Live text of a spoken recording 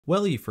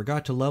Well, you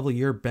forgot to level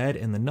your bed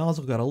and the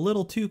nozzle got a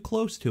little too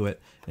close to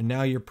it, and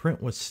now your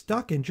print was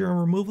stuck, and during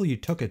removal you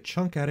took a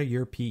chunk out of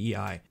your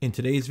PEI. In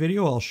today's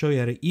video, I'll show you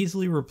how to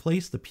easily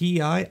replace the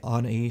PEI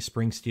on a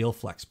spring steel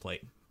flex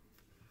plate.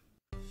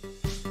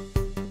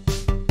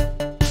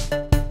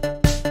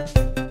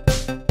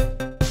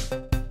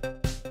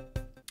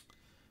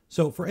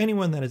 So for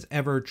anyone that has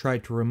ever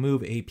tried to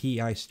remove a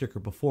PEI sticker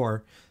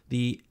before,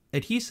 the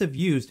adhesive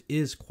used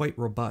is quite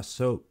robust.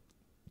 So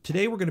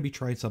today we're going to be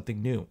trying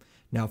something new.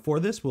 Now for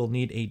this, we'll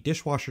need a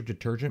dishwasher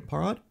detergent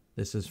pod.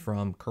 This is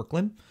from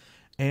Kirkland.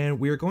 And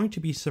we are going to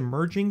be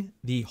submerging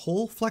the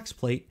whole flex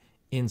plate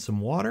in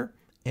some water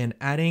and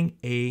adding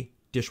a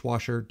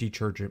dishwasher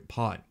detergent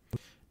pod.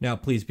 Now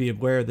please be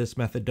aware this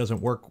method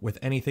doesn't work with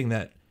anything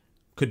that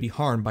could be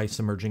harmed by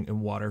submerging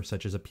in water,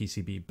 such as a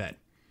PCB bed.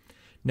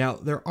 Now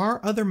there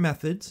are other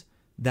methods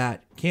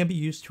that can be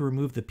used to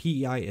remove the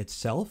PEI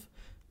itself.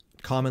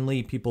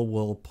 Commonly, people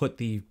will put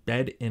the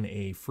bed in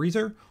a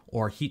freezer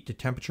or heat to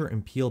temperature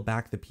and peel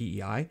back the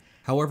PEI.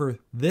 However,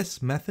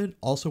 this method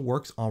also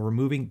works on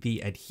removing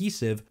the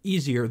adhesive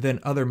easier than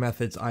other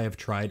methods I have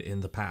tried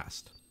in the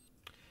past.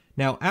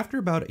 Now, after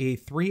about a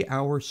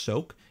 3-hour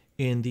soak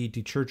in the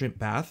detergent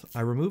bath,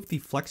 I removed the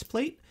flex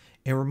plate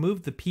and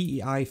removed the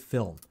PEI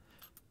film.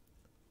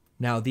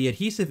 Now, the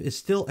adhesive is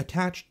still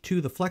attached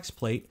to the flex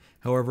plate.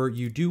 However,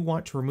 you do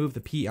want to remove the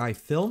PEI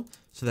film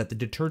so that the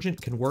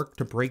detergent can work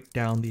to break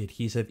down the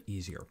adhesive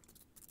easier.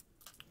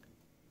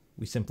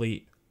 We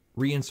simply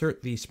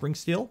reinsert the spring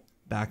steel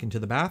back into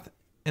the bath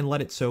and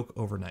let it soak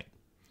overnight.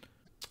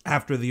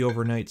 After the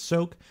overnight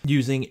soak,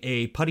 using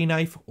a putty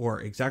knife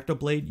or X-Acto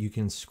blade, you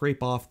can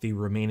scrape off the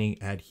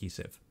remaining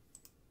adhesive.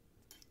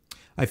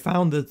 I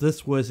found that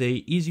this was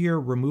a easier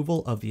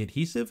removal of the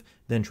adhesive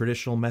than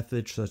traditional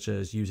methods such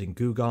as using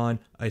Goo Gone,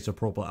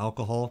 isopropyl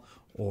alcohol,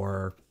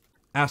 or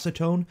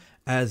acetone,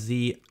 as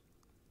the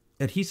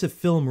adhesive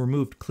film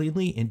removed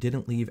cleanly and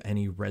didn't leave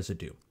any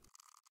residue.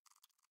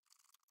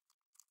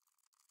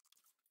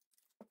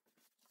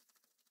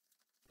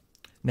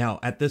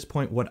 Now, at this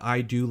point, what I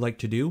do like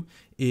to do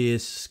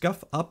is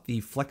scuff up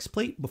the flex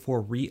plate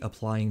before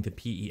reapplying the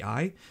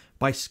PEI.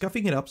 By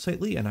scuffing it up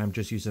slightly, and I'm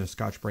just using a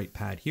Scotch-Brite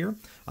pad here,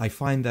 I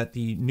find that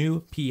the new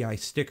PEI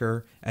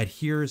sticker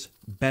adheres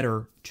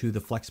better to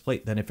the flex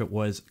plate than if it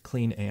was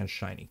clean and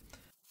shiny.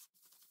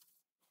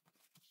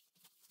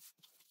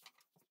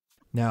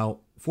 Now,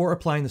 for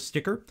applying the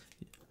sticker,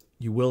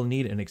 you will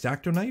need an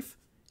X-Acto knife,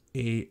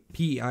 a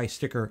PEI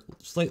sticker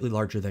slightly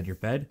larger than your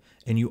bed,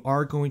 and you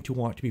are going to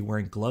want to be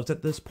wearing gloves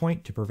at this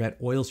point to prevent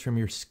oils from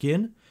your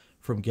skin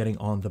from getting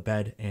on the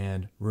bed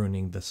and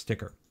ruining the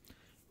sticker.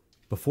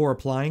 Before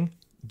applying,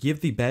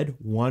 give the bed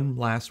one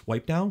last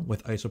wipe down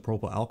with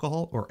isopropyl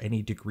alcohol or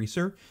any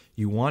degreaser.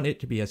 You want it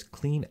to be as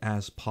clean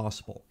as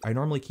possible. I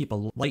normally keep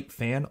a light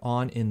fan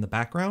on in the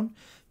background.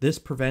 This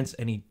prevents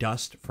any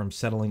dust from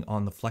settling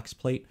on the flex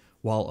plate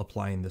while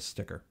applying the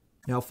sticker.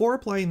 Now for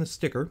applying the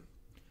sticker,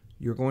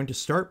 you're going to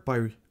start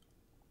by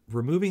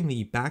removing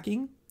the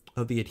backing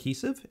of the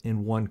adhesive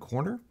in one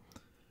corner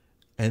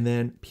and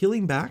then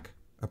peeling back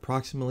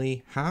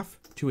approximately 1/2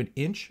 to 1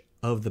 inch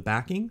of the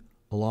backing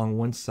along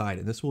one side,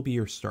 and this will be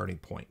your starting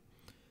point.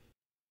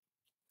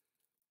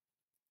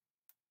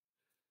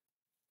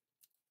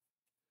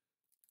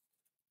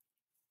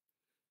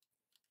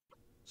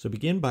 So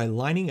begin by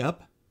lining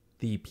up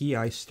the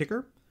PEI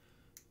sticker,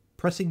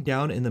 pressing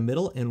down in the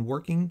middle and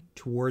working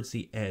towards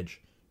the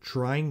edge,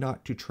 trying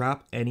not to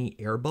trap any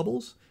air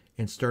bubbles,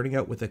 and starting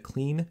out with a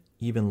clean,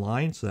 even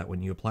line so that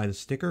when you apply the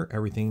sticker,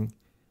 everything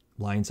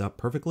lines up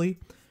perfectly.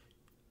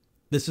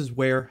 This is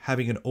where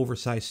having an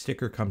oversized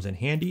sticker comes in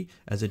handy,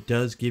 as it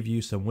does give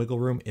you some wiggle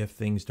room if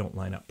things don't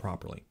line up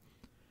properly.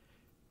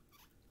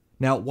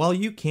 Now, while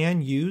you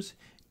can use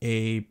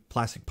a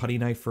plastic putty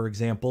knife, for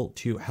example,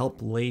 to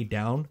help lay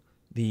down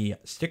the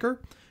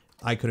sticker,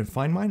 I couldn't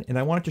find mine, and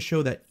I wanted to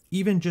show that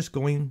even just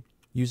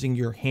using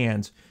your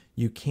hands,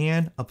 you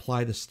can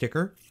apply the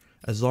sticker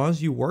as long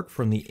as you work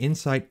from the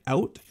inside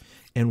out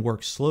and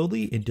work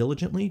slowly and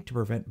diligently to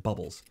prevent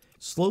bubbles.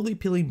 Slowly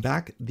peeling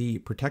back the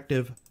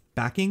protective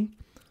backing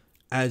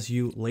as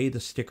you lay the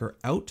sticker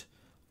out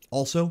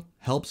also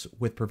helps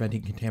with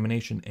preventing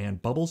contamination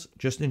and bubbles.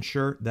 Just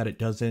ensure that it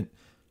doesn't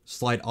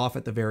slide off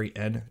at the very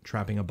end,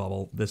 trapping a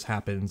bubble. This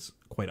happens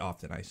quite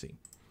often, I see.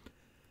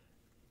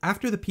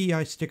 After the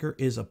PEI sticker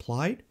is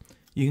applied,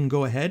 you can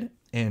go ahead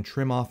and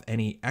trim off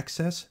any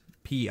excess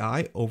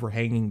PEI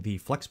overhanging the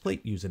flex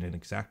plate using an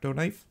X-Acto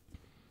knife.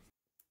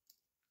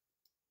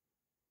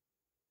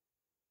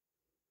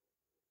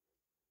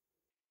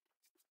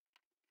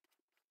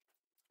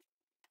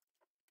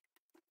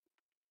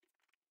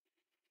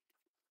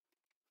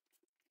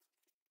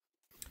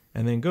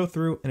 And then go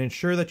through and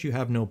ensure that you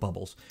have no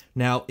bubbles.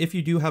 Now, if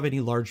you do have any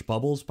large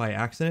bubbles by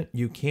accident,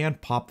 you can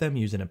pop them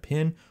using a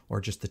pin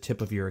or just the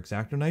tip of your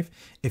X-Acto knife.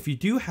 If you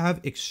do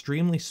have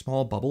extremely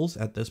small bubbles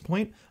at this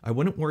point, I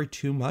wouldn't worry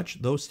too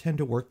much. Those tend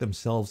to work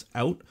themselves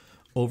out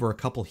over a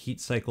couple heat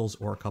cycles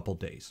or a couple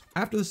days.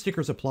 After the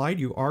sticker is applied,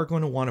 you are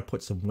going to want to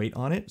put some weight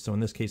on it. So in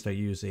this case, I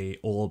use a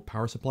old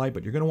power supply,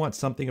 but you're going to want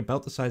something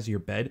about the size of your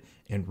bed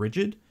and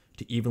rigid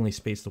to evenly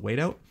space the weight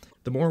out.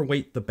 The more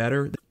weight, the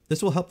better.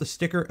 This will help the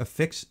sticker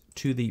affix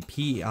to the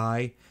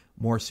PEI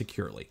more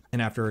securely.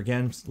 And after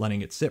again,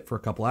 letting it sit for a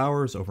couple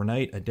hours,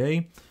 overnight, a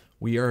day,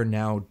 we are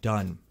now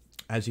done.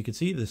 As you can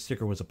see, the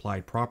sticker was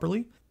applied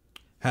properly,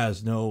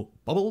 has no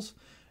bubbles,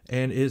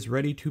 and is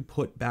ready to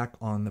put back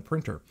on the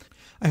printer.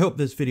 I hope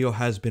this video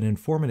has been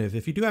informative.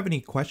 If you do have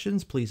any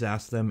questions, please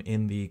ask them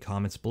in the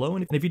comments below.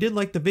 And if you did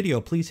like the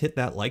video, please hit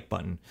that like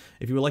button.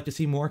 If you would like to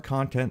see more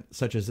content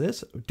such as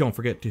this, don't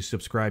forget to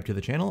subscribe to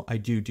the channel. I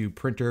do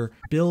printer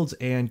builds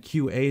and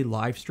QA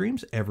live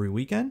streams every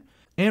weekend.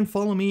 And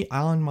follow me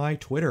on my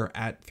Twitter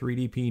at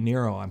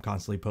 3DPNero. I'm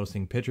constantly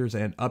posting pictures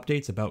and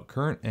updates about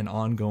current and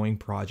ongoing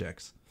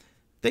projects.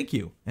 Thank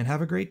you, and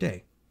have a great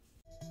day.